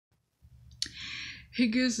Hey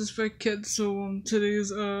guys, it's Fat Cat. So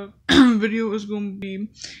today's video is gonna be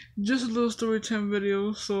just a little story time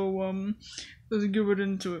video. So let's get right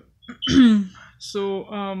into it.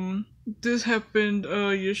 So this happened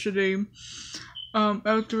yesterday.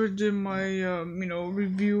 After I did my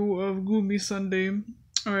review of Gloomy Sunday.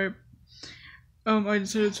 All right. I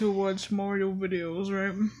decided to watch Mario videos.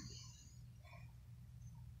 Right.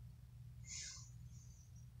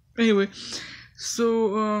 Anyway,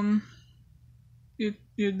 so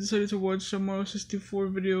you decided to watch some Mario 64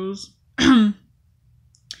 videos.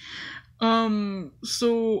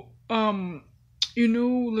 So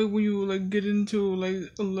like when you like get into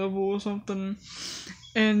like a level or something,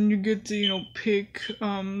 and you get to pick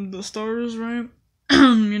the stars, right?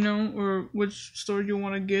 Or which star you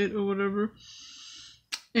want to get or whatever,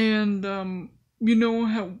 and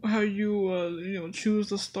how you choose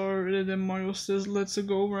the star, and then Mario says let's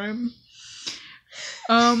go, right?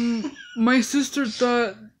 My sister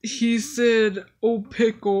thought he said "oh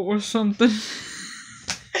pickle" or something.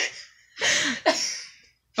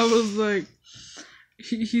 I was like,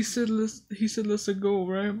 he said let's go,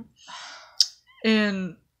 right?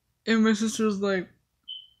 And my sister was like,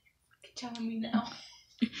 You're telling me now.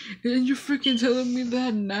 and you're freaking telling me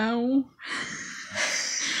that now?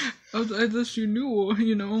 I thought you knew,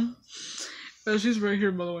 she's right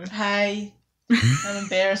here, by the way. Hi. I'm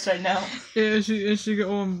embarrassed right now. Yeah, she got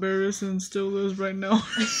all embarrassed and still is right now.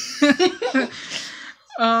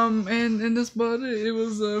 And that's about it. It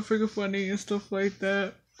was freaking funny and stuff like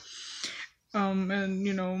that. And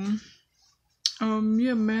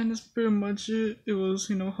yeah, man, that's pretty much it. It was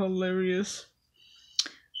hilarious.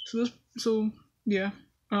 So yeah.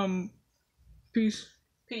 Peace.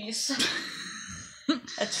 Peace.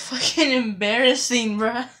 That's fucking embarrassing,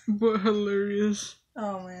 bruh. But hilarious.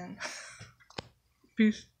 Oh man.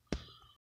 Peace.